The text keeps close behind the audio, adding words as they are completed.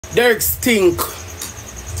Derrick stink.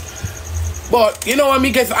 But you know what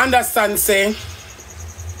me get to understand, say?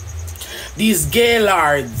 These gay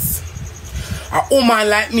lords, a woman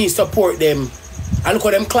like me support them. And look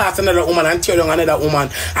at them class another woman and tear down another woman.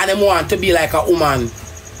 And them want to be like a woman.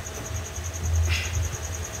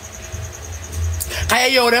 I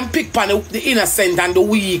hear them pick on the innocent and the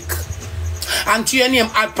weak. And to your name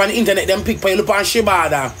add on the internet, them pick on you look on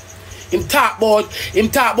Shebada. Him talk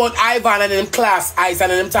about Ivan and them class ice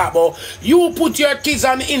and them talk about you put your kids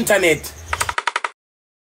on the internet.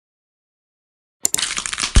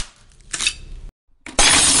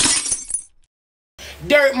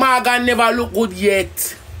 Derrick Morgan never look good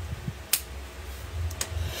yet.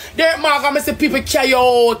 Derrick Morgan, I see people carry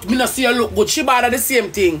out. Me not see you look good. Shebada the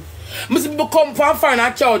same thing. I see people come from foreign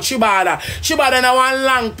and carry out Shebada. Shebada now one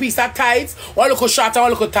long piece of tights, one look short and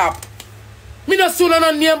one look top. Me not see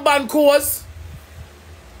no name band clothes.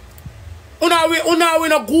 Una we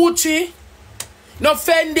no Gucci, no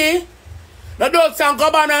Fendi, no Dolce &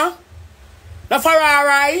 Gabbana, no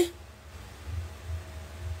Ferrari.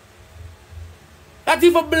 Not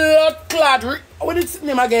even blood clad. What is his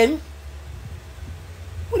name again?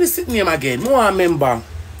 What is his name again? I remember.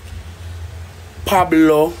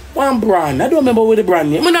 Pablo. One brand. I don't remember what the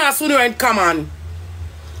brand name. I not ask when you went, come on.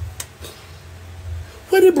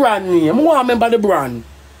 What the brand name? I remember the brand.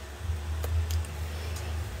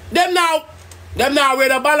 Them now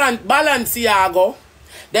wear a Balenciaga.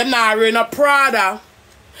 Them now wear a Prada.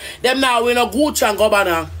 Them now wear a Gucci and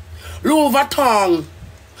Gabbana. Louis Vuitton.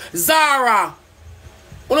 Zara.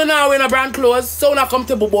 Una now wear a brand clothes, so una come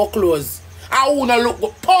to Bobo clothes. I wanna look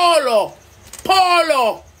good. Polo.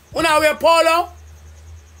 Una wear Polo.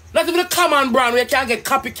 Not even the common brand where you can't get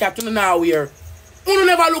copycat una now wear. Una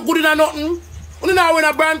never look good in a nothing. Una now wear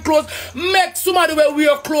a brand clothes. Make somebody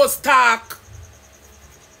wear clothes talk.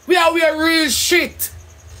 We are wear real shit.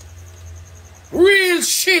 Real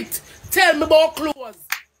shit. Tell me about clothes.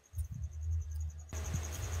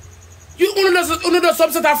 You only do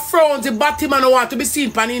some sort of frowns the Batman want to be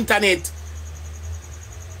seen on the internet.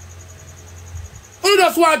 You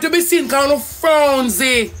just want to be seen kind of frowns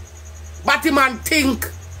Batman think.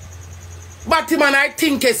 Batman I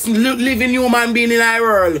think is living human being in our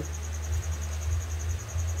world.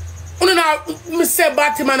 You know, me say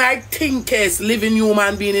Batman I think is living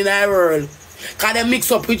human being in our world. Cause they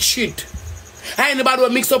mix up with shit. Anybody who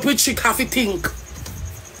mix up with shit have to think.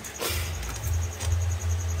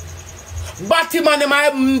 Batman, them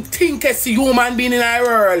I think is human being in our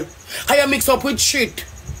world. How you mix up with shit?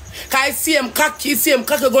 Cause I see him cocky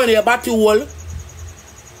going in your batty hole.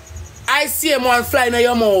 I see him one flying in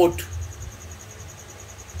your mouth.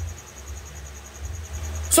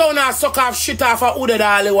 So now suck off shit off a hooded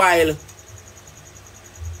all the while.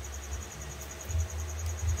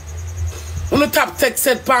 When the top text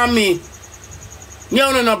said for me,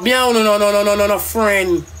 no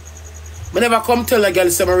friend. I never come tell a girl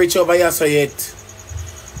say I reach over here so yet.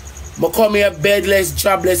 I come here bedless,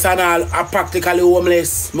 jobless and all, I practically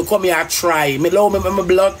homeless. I come here try. I love my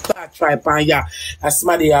blood clot try pan ya. That's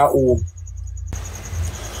somebody at home.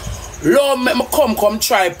 Lord, I come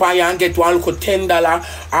try pan ya and get one look $10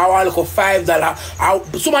 or one look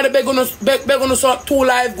 $5. Somebody beg on us 2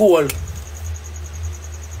 life goal.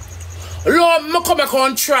 Lord, I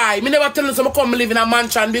come try. I never tell you so I come live in a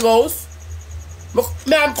mansion big house.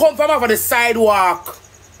 I'm come from over the sidewalk.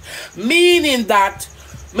 Meaning that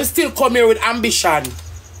I still come here with ambition.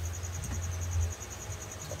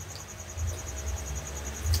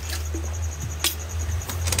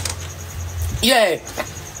 Yeah.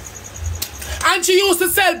 And she used to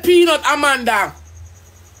sell peanut, Amanda.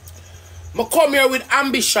 I come here with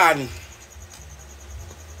ambition.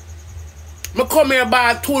 I come here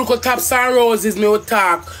buy 2 little tops and roses, me will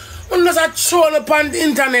talk. I'm just a troll upon the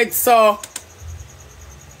internet, so.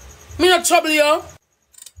 Me not trouble you.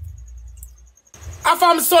 After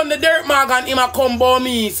I'm son, the Derrick Morgan, him a come by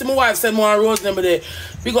me. See my wife said more rose number there.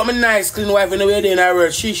 Big up my nice clean wife in the way they in her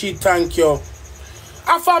world. She thank you.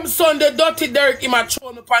 After I'm son, the dirty Derrick, him a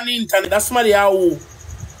throw me upon the internet. That's somebody who.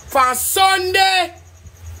 For Sunday,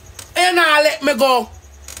 you not let me go.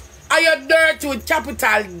 Are you dirty with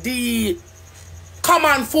capital D? Come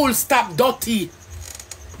on, full stop, dirty.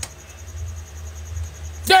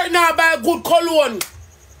 Derrick now buy a good cologne.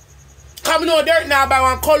 Come now, Derrick now buy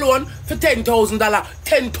one cologne for $10,000.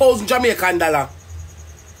 10,000 Jamaican dollar.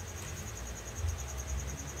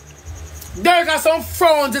 Derrick got some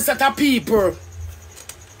frowns, this set of people.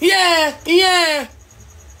 Yeah.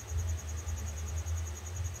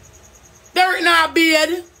 Derrick now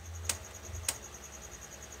beard.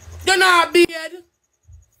 You not beard.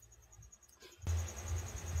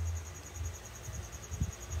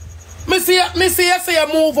 Me see you say you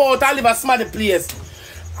move out and live a smarty place.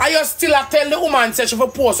 And you still a tell the woman say she for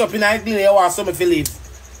post up in a deal you want something to live.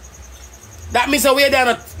 That means where there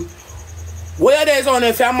not where there is only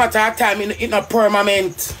if a matter of time in a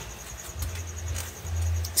permanent.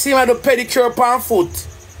 See me do pedicure on foot.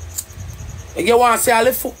 If you want to say all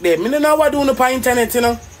the foot there. I don't know what doing up on internet, you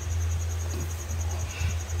know.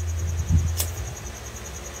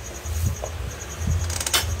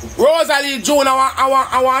 Rosealee June,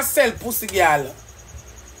 I want to sell pussy girl.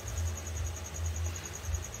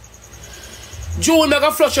 June make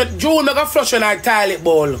a flush on her toilet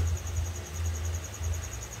bowl.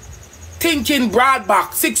 Thinking broad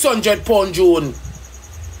back, 600 pound June.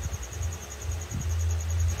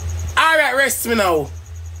 Alright, rest me now.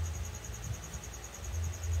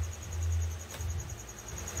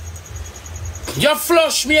 You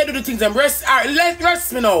flush me, I do the things them. Rest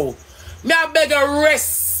me now. Me I beg you,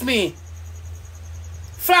 rest me.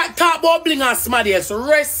 Flat top bubbling and somebody else.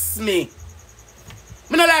 Rest me.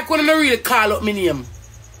 Me not like when I really call up my name.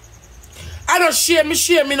 I don't shame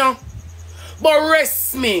me now. But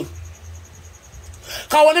rest me.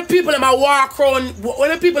 Cause when the people them walk around,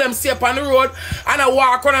 when the people them see up on the road and I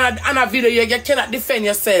walk around and a video, you cannot defend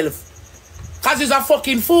yourself. Cause you're a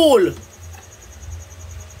fucking fool.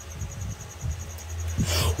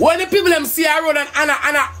 When the people them see a road and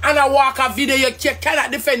I walk a video, you cannot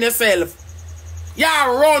defend yourself. You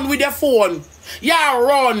run with your phone. You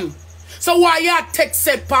run. So why you text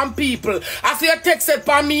set pan people? I say you text set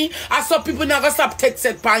pan me, I saw people not gonna stop text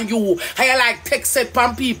set pan you. How you like text set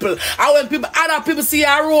pan people? And when people other people see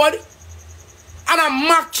a road and I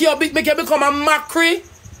mock you, make you become a mockery.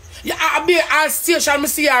 Yeah, I be at station, me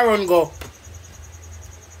see you run go.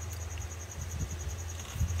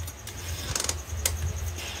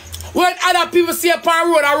 When other people see a pan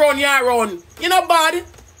road, I run, you run. You know bad?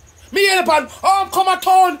 Me hear the pan, oh come a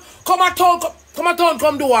town,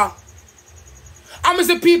 come do what? I miss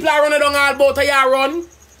the people are running down all about a year run.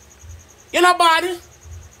 You know bad?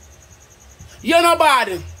 You know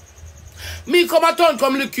bad? Me come a town,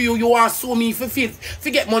 come look you want to sue me for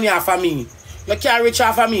get money off of me. You can't reach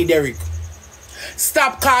off of me, Derrick.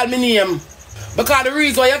 Stop calling me name. Because the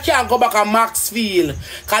reason why you can't go back on Maxfield,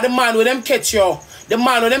 because the man with them catch you, the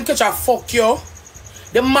man with them catch a fuck you,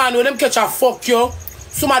 the man with them catch a fuck you,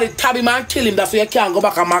 somebody tab him and kill him, that's why you can't go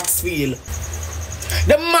back on Maxfield.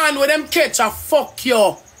 The man with them catch a fuck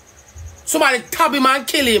you. Somebody tab him and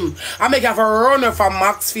kill him. I make have a runner from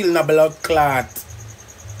Maxfield in a blood clot.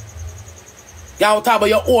 You talk about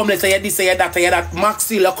your homeless, you this, you that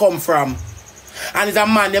Maxfield you come from. And it's a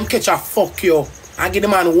man, them catch a fuck you. And give the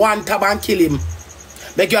man one tab and kill him.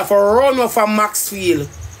 Make you have a runner from Maxfield.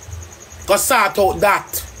 Cause sort out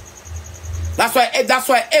that. That's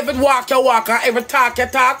why every walk you walk and every talk you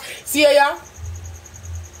talk. See ya?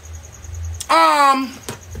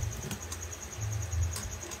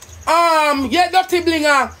 Yeah, dirty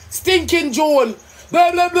blinger, stinking Joan,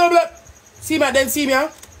 blah blah blah blah. See me, then see me, huh?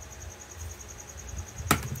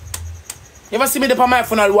 You ever see me on my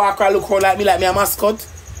phone and walk around look around like me a mascot?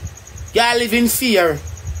 You live in fear.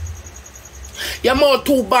 Your mouth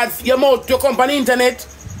too bad, your mouth you come on the internet,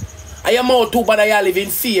 and your mouth too bad and you live in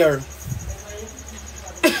fear.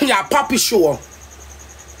 You're puppy show.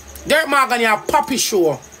 Derrick Morgan, you're puppy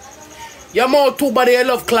show. Your mouth too bad you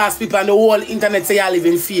love class people and the whole internet say you live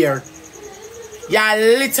in fear. You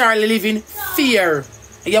literally live in fear.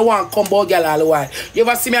 And you want to come back girl all the while. You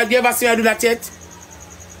ever see me do that yet?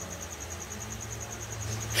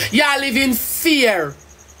 You live in fear.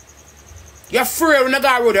 You're afraid when you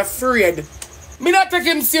go road, you're afraid. Me not take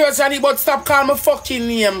him serious, but stop calling my fucking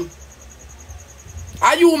name.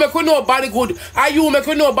 Are you make we nobody good? Are you make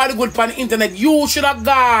we nobody good on the internet? You should have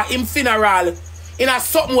got him funeral. In a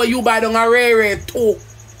something where you buy down a rare too.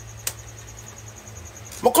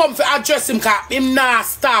 I come to address him because him nah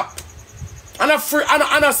stop. I'm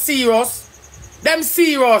not serious. Them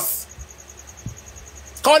serious.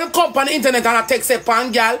 Because them come on the internet and I text a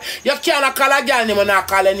pan girl. You can't call a girl name and not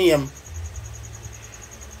call a name.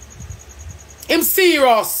 Him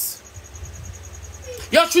serious.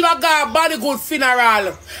 You should have got a body good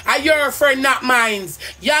funeral. And your friend, not mine.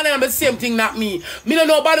 You know the same thing, not me. Me don't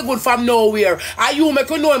know body good from nowhere. And you make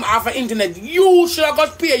you know him off the internet. You should have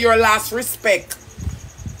got pay your last respect.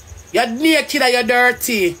 You're naked and you're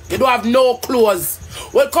dirty. You don't have no clothes.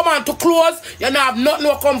 Well, come on to clothes. You don't have nothing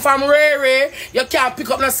to come from Rere. You can't pick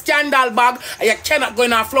up no scandal bag. And you cannot go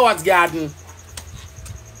in a flowers garden.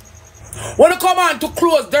 When you come on to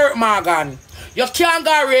clothes, Derrick Morgan, you can't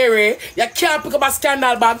go Rere, you can't pick up a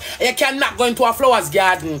scandal bag, and you cannot go into a flowers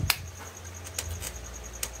garden.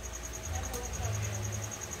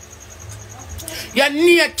 You're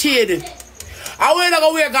naked. I want to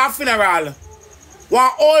go wear a funeral.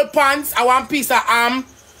 One old pants, I want piece of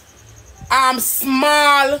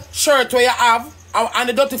small shirt where you have, and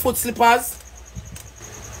the dirty foot slippers.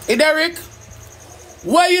 Hey, Derrick,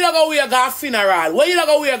 where you not go wear a funeral? Where you not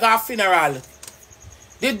go wear a funeral?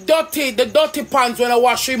 The dirty pants when I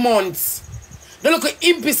wash 3 months. The look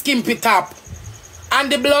impy skimpy top.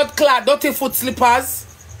 And the blood clot, dirty foot slippers.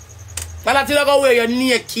 And that you not go wear your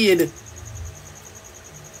naked.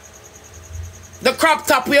 The crop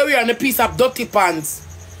top where we are and the piece of dirty pants.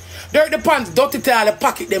 The pants dirty till the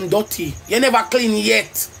pocket them dirty. You never clean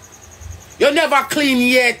yet. You never clean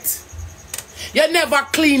yet. You never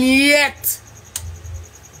clean yet.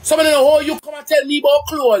 Somebody know how you come and tell me about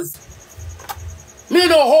clothes. Me don't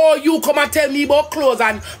know how you come and tell me about clothes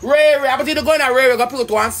and Ray. But you don't go in a Ray, go put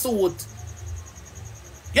one suit.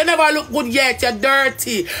 You never look good yet, you're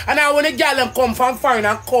dirty. And now when the girl them come from foreign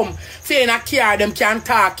and come, say in a car, them can't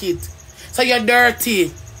talk it. So you're dirty.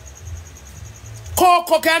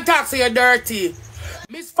 Coco can't talk, so you're dirty.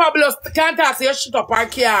 Miss Fabulous can't talk, so you shut up her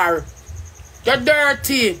car. You're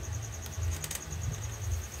dirty.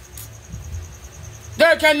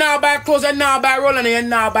 Derrick, you now buy clothes, you now buy roll, and you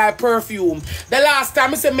now buy perfume. The last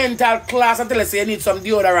time I say mental class, I tell you say you need some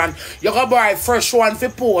deodorant. You go buy fresh one for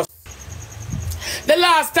post. The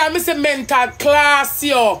last time I say mental class,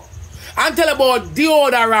 yo, and tell about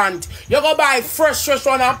deodorant. You go buy fresh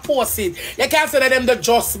one and post it. You can't say that them the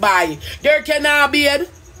just buy. Derrick, you now beard.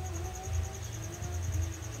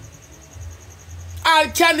 All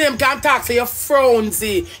can them can talk, so you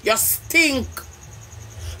frownsy. You stink.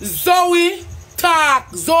 Zoe talk.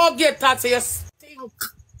 Zoe get talk, so you stink.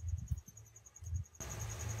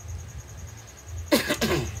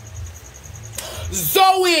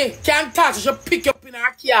 Zoe can talk, so she pick you up in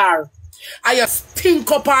her car. And you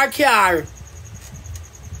stink up her car.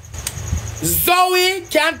 Zoe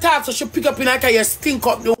can talk, so she pick up in her car, you stink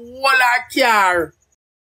up the whole her car.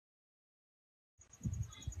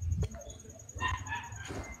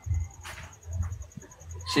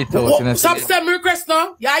 Shit out. Stop sending me request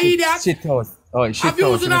now. You hear that? Shit out. Oh, shit out.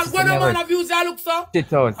 Have you not going on have you that look so?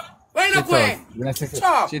 Shit out. Where you not going? Shit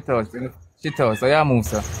out. Shit out. So you move,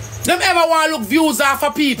 sir. Them ever want to look views off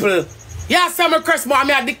for people. Yeah, send me request more.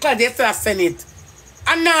 I declare they still send it.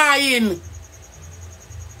 And now in.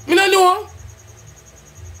 Me don't know.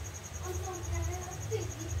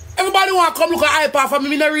 Everybody want to come look at iPad for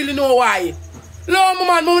me. Me don't really know why. Lord, my man,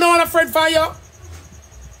 I don't want a friend for you.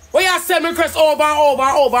 Why you send me request over and over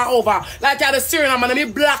and over and over? Like you're the Syrian man, me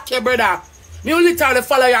block you, brother. Me literally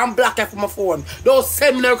follow you and block you from my phone. Don't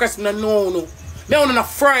send me no request, no. Me want a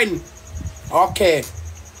friend. Okay.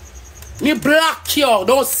 Me block you.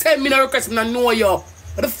 Don't send me no request, me know you.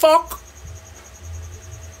 What the fuck?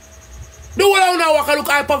 Do what I want to look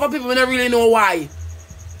at for people, I don't really know why.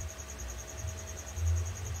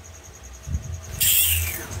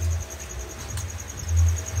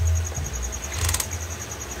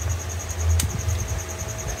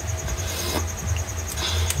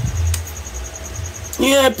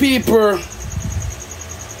 Yeah, people.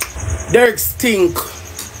 Derrick stink.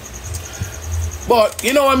 But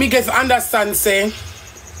you know what me get to understand, say?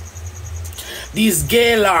 These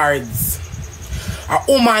gay lords, a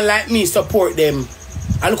woman like me support them.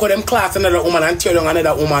 And look at them class another woman and tear down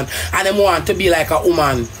another woman. And them want to be like a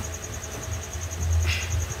woman.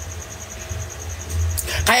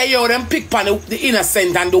 I hear them pick on the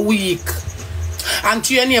innocent and the weak. And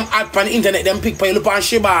to your name add on the internet, them pick on you look on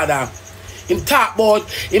Shebada. Him talk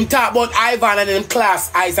about Ivan and them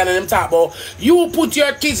class eyes and them talk about you put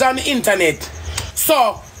your kids on the internet.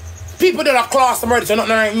 So people that are class them already, so not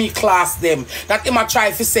like me class them. That him a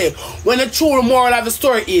try to say when the true moral of the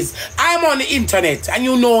story is I'm on the internet and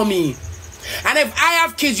you know me. And if I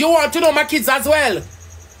have kids, you want to know my kids as well.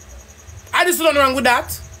 I just don't wrong with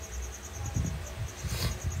that.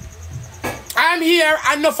 I'm here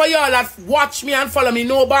and enough for y'all that watch me and follow me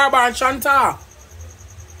know Barbara and Chantal.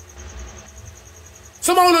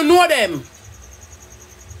 Someone don't know them.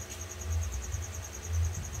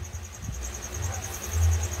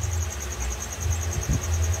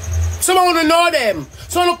 Someone don't know them.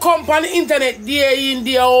 Someone come on the internet day in,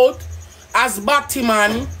 day out as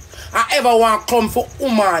Batman and ever want to come for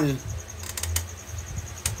woman.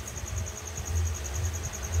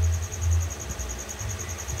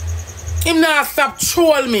 Him not stop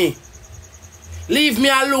troll me. Leave me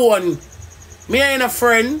alone. Me ain't a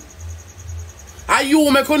friend. And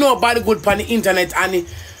you make you know about the good on the internet and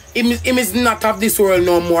him is not of this world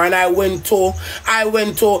no more. And I went to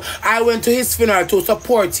his funeral to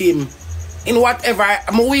support him in whatever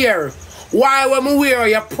I'm wear. Why when I wear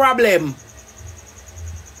your problem?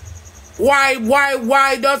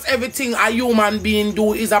 Why does everything a human being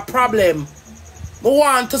do is a problem? I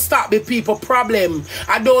want to stop the people problem.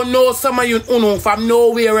 I don't know some of you from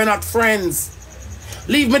nowhere, we're not friends.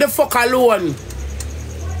 Leave me the fuck alone.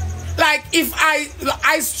 Like if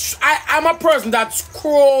I'm a person that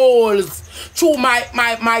scrolls through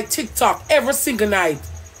my TikTok every single night.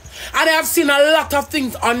 And I have seen a lot of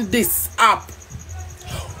things on this app.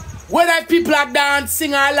 Whether people are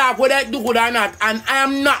dancing or laugh, whether I do good or not, and I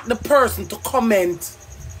am not the person to comment.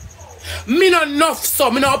 Me not enough so,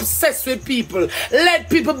 me not obsessed with people. Let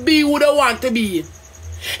people be who they want to be.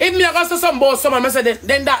 If me go to someone, I say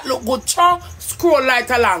then that look good, scroll right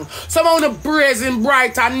along. Someone who brazen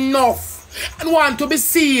bright enough and want to be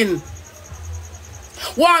seen.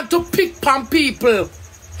 Want to pick on people.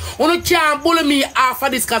 You can't bully me after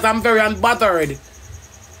this because I'm very unbothered.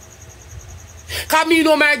 Because me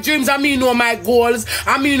know my dreams and me know my goals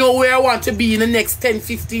and me know where I want to be in the next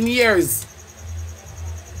 10-15 years.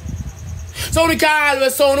 So we can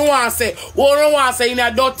always say, no want to say, what don't want to say in a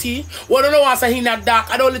dirty, what don't want to say in a dark.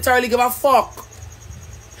 I don't literally give a fuck.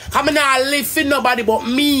 I'm not live for nobody but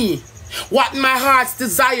me. What my heart's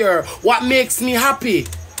desire, what makes me happy.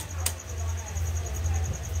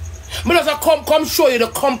 But as I come show you the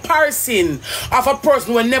comparison of a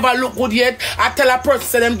person who never look good yet, I tell a person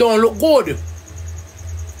say them don't look good.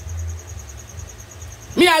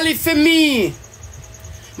 Me I live for me. Me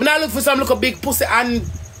not look for some little big pussy and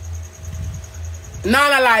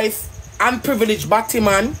nana life and privileged batty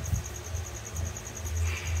man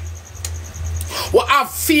who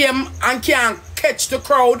have fame and can't catch the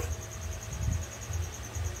crowd.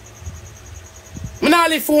 Me not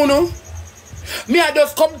live for no. Me I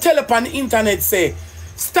just come tell up on the internet say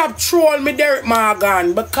stop trolling me Derrick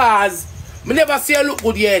Morgan because me never see you look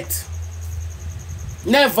good yet.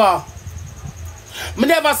 Never. Me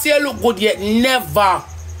never see you look good yet. Never.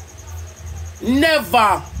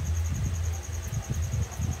 Never.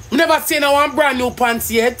 Me never see no one brand new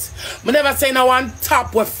pants yet. Me never see no one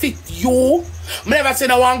top will fit you. Me never see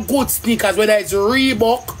no one good sneakers, whether it's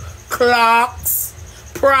Reebok, Clarks,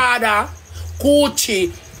 Prada,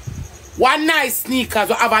 Gucci. One nice sneakers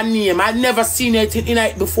will have a name. I've never seen it in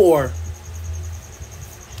it before.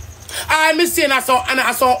 I'm saying I saw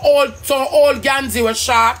old Ganzi was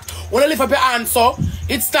short. When I lift up your hand so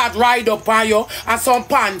it start ride up on you and some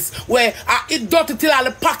pants where it dirty till all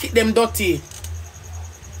the pocket them dirty.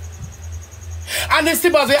 And the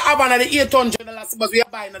slippers we have on the $800 slippers we are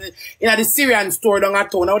buying in the Syrian store down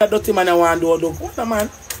at town. Now that dirty man I want to do. What the man?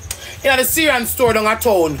 In the Syrian store down at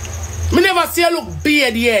town. Me never see you look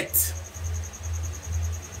beard yet.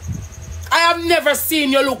 I have never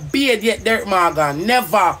seen you look beard yet, Derrick Morgan.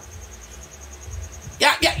 Never.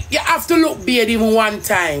 You have to look beard even one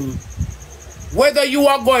time. Whether you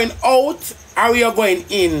are going out or you are going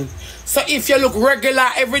in. So if you look regular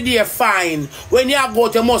every day, fine. When you go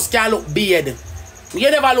to mosque, you look beard. You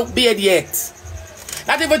never look beard yet.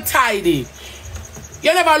 Not even tidy.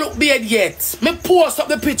 You never look beard yet. Me post up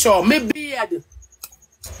the picture. Me beard.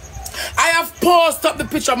 I have posted up the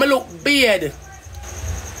picture. Me look beard.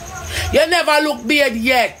 You never look beard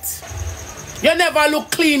yet. You never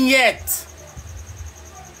look clean yet.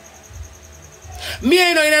 Me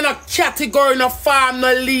ain't in no category, no farm,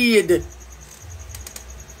 no lead.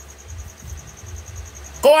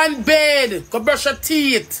 Go on bed. Go brush your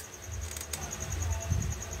teeth.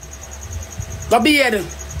 Go bed.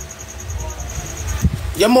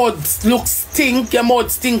 Your mouth look stink. Your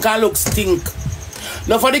mouth stink and look stink.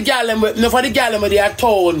 No for the girl with their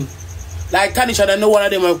tone. Like Tanisha, they know one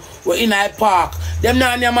of them were in a park. Them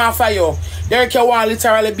not near my fire. Derrick, you want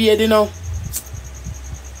literally beard, you know.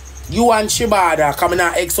 You and Shebada coming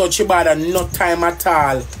out exo Shebada no time at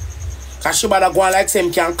all. Cause Shebada go on like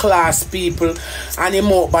him can class people and him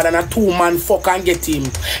out bad than a 2-man fuck and get him.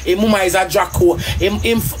 Him mama is a Draco. Him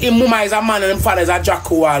mama is a man and him father is a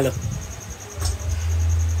Draco all.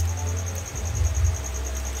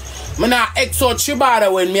 Me not exo Shebada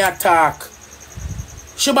when me attack.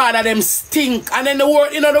 Shebada them stink. And then the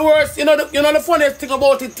word, you know the worst, you know the funniest thing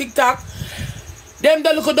about it, TikTok. Them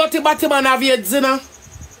the little dirty batty man have AIDS, you know.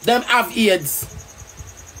 Them have AIDS.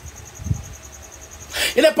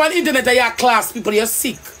 You know, on the internet, you have class people, you're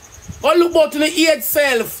sick. Go look about to the AIDS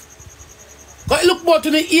self. Go look about to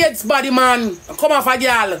the AIDS body, man. Come off a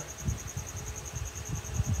girl.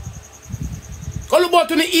 Go look about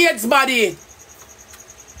to the AIDS body.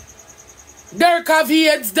 Derrick have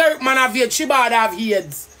AIDS, Derrick man have AIDS, Shebada have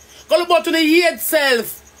AIDS. Go look about to the AIDS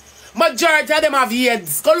self. Majority of them have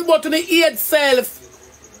AIDS. Go look about to the AIDS self.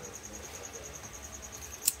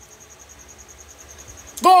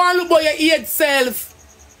 Go and look about your AIDS self.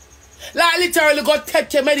 Like literally go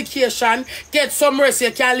take your medication, get some rest,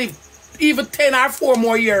 you can live even 10 or 4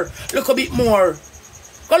 more years. Look a bit more.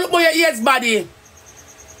 Go look at your AIDS body.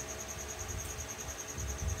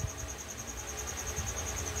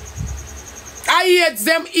 I AIDS,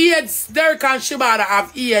 them AIDS, Derrick and Shebada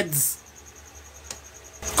have AIDS.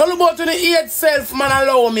 Go look about to the AIDS self, man,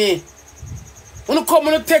 allow me. When you come,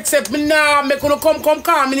 when you text it, me nah make you come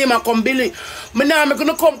call me name and come Billy. Me nah make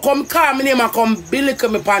you come call me name and come Billy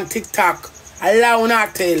come up on TikTok. Allow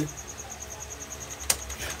not tell.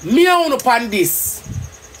 Me I want upon this.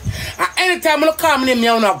 And anytime you call me name, me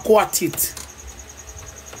I want to go at it.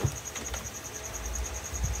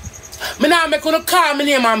 Me nah make you call me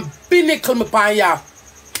name and Billy come up on ya.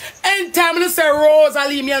 Anytime you say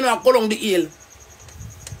Rosealee, me I want to go down the hill.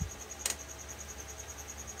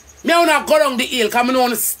 Me I want to go down the hill because I don't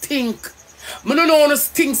want to stink. I don't want to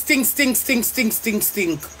stink.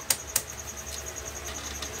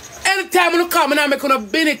 Anytime you come, I make you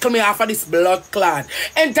binnicle me off of this blood clot.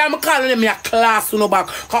 Anytime you call me a class, you know back,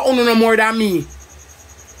 because you know more than me.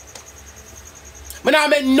 I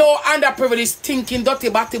make no underprivileged stinking dirty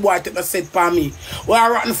batty boy take the set for me. We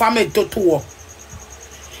are rotten from head to toe.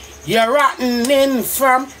 You're rotten in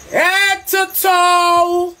from head to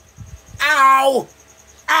toe. Ow.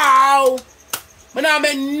 Ow! I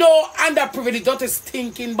make no underprivileged, dirty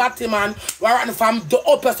stinking batty man. We're rotten from the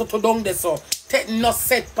upper to down there, so take no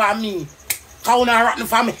set for me. Because we're rotten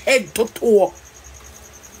from head to toe.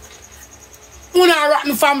 We're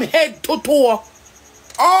rotten from head to toe.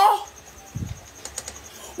 Oh!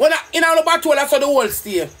 When in our battle, that's how the whole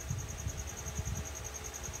stay.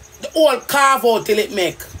 The whole carve out till it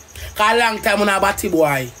make. Because a long time when I batty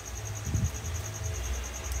boy.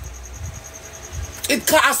 It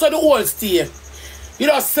can't so the whole stay. You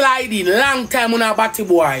know, slide in. Long time when I batty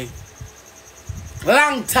boy.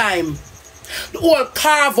 Long time. The whole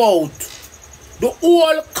carve out. The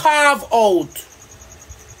whole carve out.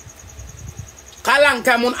 A long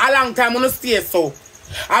time when I stay so.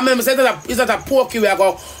 I remember saying that is that a pokey where I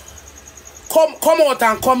go come out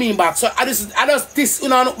and come in back. So I just this you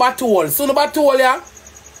know battle. So no battle yeah.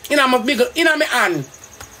 In my big in my hand.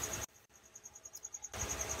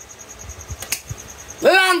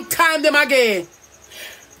 Long time them again.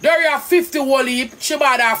 There are 50 wall heap,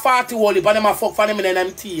 Shebada 40 wall heap, and them a fuck for them in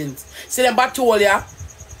them teens. See them battle yeah?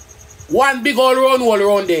 One big old round wall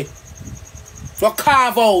around there. So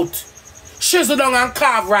carve out. Shizzle down and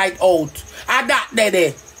carve right out. And that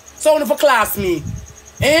there. So only for class me.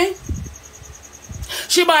 Eh?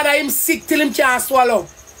 Shebada him sick till him can't swallow.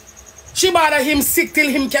 Shebada him sick till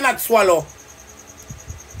him cannot swallow.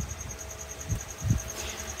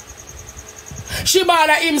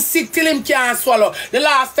 Shebada him sick till him can't swallow. The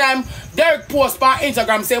last time Derrick post on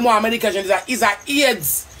Instagram saying more medication is a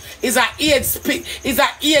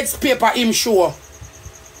AIDS paper him show.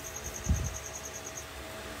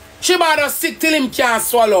 Shebada sick till him can't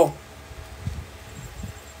swallow.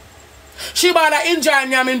 Shebada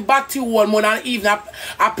enjoying him in batty wall more than even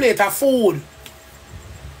a plate of food.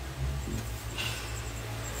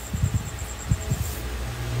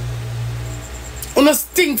 Uno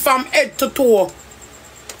stink from head to toe.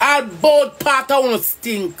 All both part of uno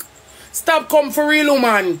stink. Stop come for real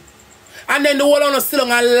woman. And then the whole uno sit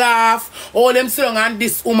down and laugh. All them sit down and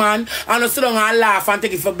this woman. And sit down and laugh and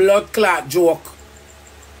take it for blood clot joke.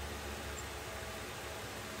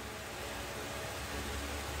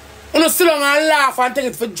 Uno sit down and laugh and take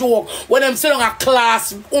it for joke. When them sit down a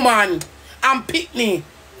class woman and pick me.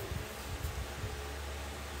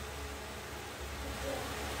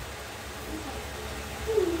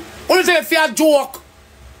 Uno take it for a joke.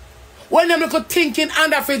 When them look thinking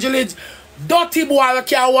under frigilage, dirty boy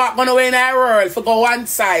can't walk on the way in the world for go one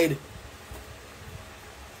side.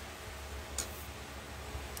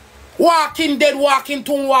 Walking dead, walking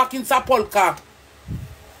tomb, walking sapolka.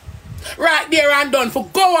 Right there and done for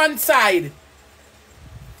go one side.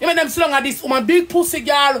 You make them slung at this woman, big pussy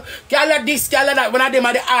girl, girl like this, girl like that, when I them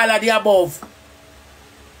are the all of the above.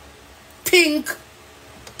 Think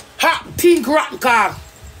rotten car.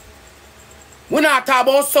 We not talk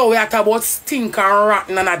about so, we are talk about stink and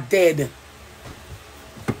rotten and are dead.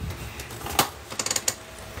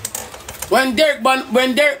 When Derrick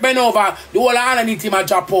bend over, the whole underneath him a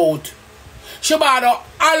drop out. Shebada,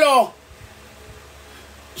 hello.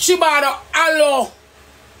 Shebada, hello.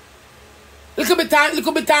 Little bit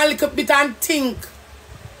and think.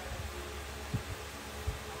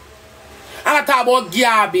 And I talk about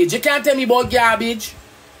garbage. You can't tell me about garbage.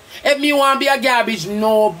 If me want to be a garbage,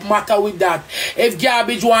 no matter with that. If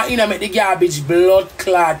garbage want in, make the garbage blood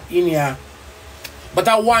clot in here.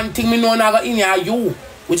 But one thing me know never in here, you,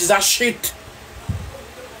 which is a shit.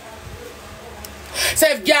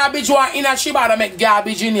 Say if garbage want in a Shebada, make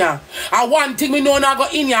garbage in here. And one thing we know now go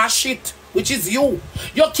in your shit, which is you.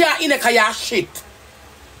 You can't in a your shit.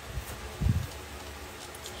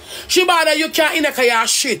 Shebada, you can't in a your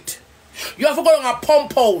shit. You have to go on a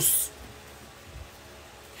pump house.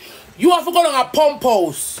 You have to go on a pump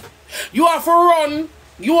house. You have to run.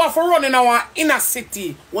 You have to run in our inner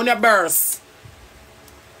city when you burst.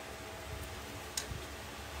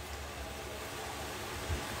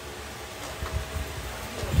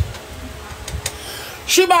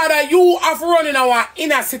 Shebada, you have to run in our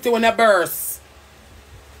inner city when you burst.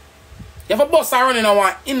 You have a bus run in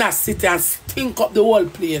our inner city and stink up the whole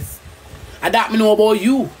place. And that me know about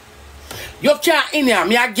you. You can't in here.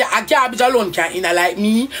 Me a garbage alone can't in here like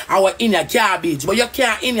me. I was in here garbage. But you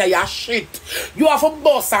can't in here your shit. You have a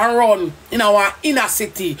bus and run in our inner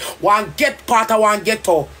city. One get part of one get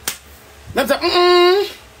out. Them say,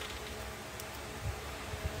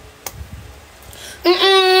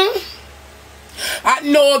 At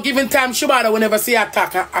no given time, Shebada will never see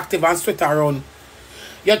attack and active and sweat around.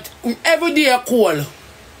 Yet every day you cold.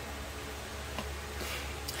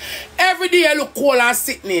 Every day you look cold and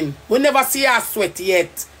sitting in. We never see her sweat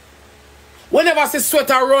yet. We never see sweat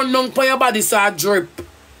run down on your body so it drip.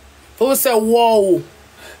 So we say, whoa.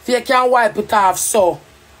 So you can wipe it off so.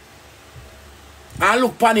 And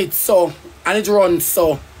look on it so. And it runs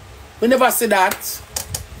so. We never see that.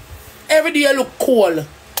 Every day you look cold.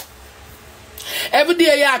 Every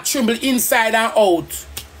day you tremble inside and out.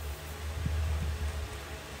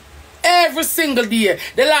 Every single day.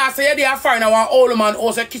 The last year they are find our old man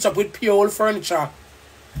also catch up with pure old furniture.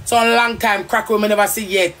 So a long time crack we never see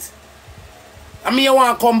yet. I mean you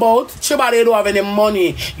want to come out? Shebada, you don't have any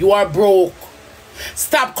money. You are broke.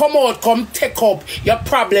 Stop, come out, come take up your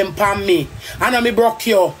problem from me. I know me broke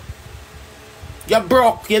you. You're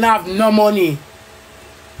broke, you don't have no money.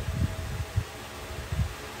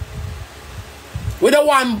 We don't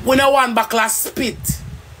want backlash spit.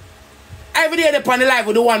 Every day they on the live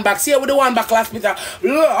with the one back. See with the one backlash spit.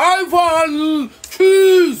 Ivan,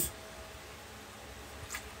 cheese.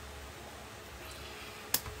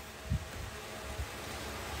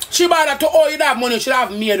 Shebada, to all you have money, you should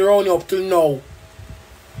have made around you up till now.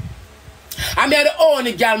 I mean, the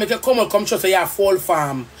only girl make you come show say you have full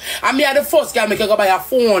farm. I mean, the first girl make you go buy a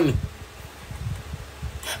phone.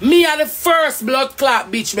 Me are the first blood clot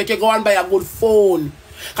bitch make you go and buy a good phone.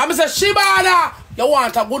 Come say, Shebada, you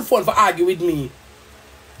want a good phone for argue with me.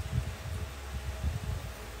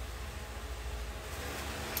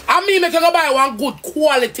 And me make you go buy one good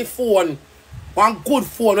quality phone. One good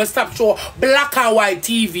phone. We stop show black and white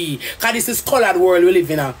TV. Because this is colored world we live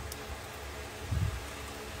in.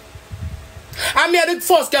 And me are the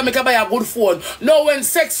first guy make you buy a good phone. Now when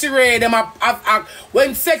Sexy Ray them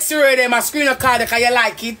when Sexy Ray them a screen a card because you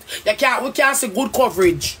like it, we can't see good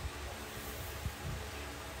coverage.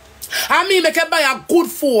 And me make you buy a good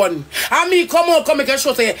phone. And me come make you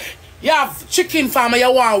show say you have chicken farm and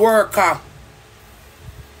you want worker.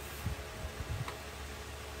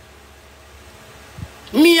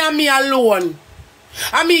 Me and me alone.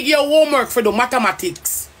 And me give you homework for the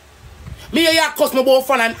mathematics. Me here cost me about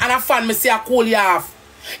fun and a fan me see a cool you have.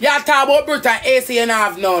 You talk about Britain AC you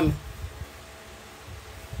have none.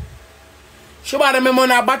 Shebada me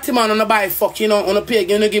money a batty man on the buy fuck, you know, on the pay,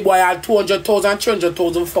 you know, give boy all 200,000,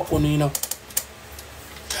 300,000 fuck on you know.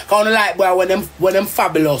 Cause on like boy when them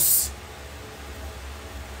fabulous.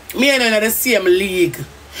 Me ain't in the same league.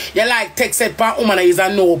 You like text it pan woman is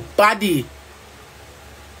a nobody.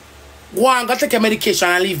 Go and go take your medication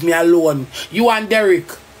and leave me alone. You and Derrick.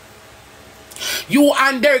 You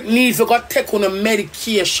and Derrick need to go take on a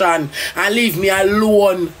medication and leave me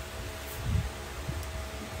alone.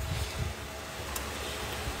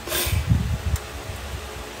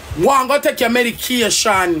 Go and go take your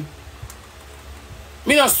medication.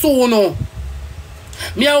 Me no soon no.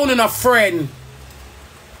 Me only a friend.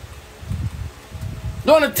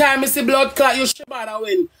 The only time I see blood clot, you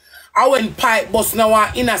Shebada I went pipe bus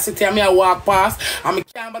now in a city and I walk past and I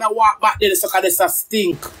can't but I walk back there so there's a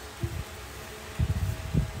stink.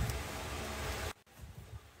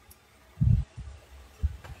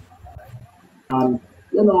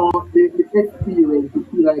 You know, the experience to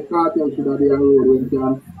feel like cartel should have been a road when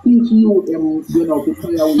can teach you you know, to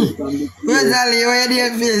play away from the Rosealee, where do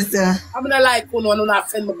you feel, sir? I'm gonna like who not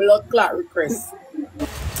send my blood clot request.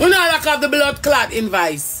 You know like have the blood clot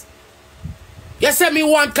invoice. You send me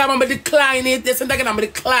one time, I'm gonna decline it. They send again, I'm gonna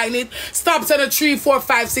decline it. Stop sending 3, 4,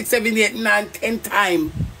 5, 6, 7, 8, 9, 10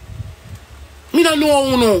 times. Me don't know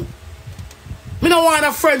who no. Me don't want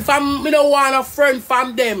a friend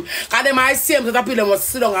from them. Cause them I see them to the people them was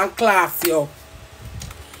sit down and class, yo.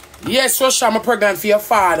 Yes, Russia, I'm pregnant for your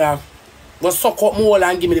father. But suck up more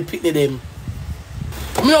and give me the picnic them.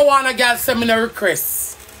 Me don't want a girl send me no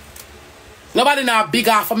request. Nobody now big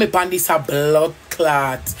off of me pan this a blood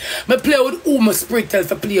clot. Me play with who my spirit tell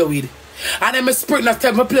to play with. And then my spirit not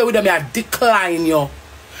tell me play with them, I decline you.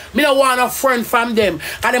 Me don't want a friend from them.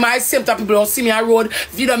 And then I same time people don't see me on road,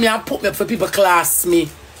 video me and put me up for people class me.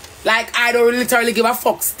 Like I don't literally give a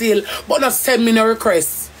fuck still, but not send me no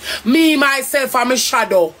request. Me, myself, I'm a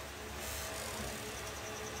shadow.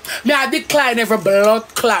 Me I decline every blood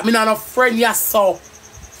clot. Me not a friend ya so.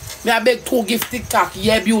 Me I beg to give TikTok,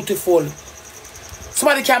 yeah beautiful.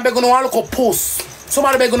 Somebody can beg on one look up post.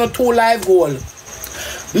 Somebody beg on a 2 live goal.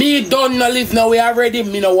 Me don't no live now we already,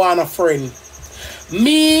 me no want a friend.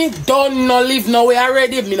 Me don't no live now we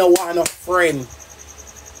already, me no want a friend.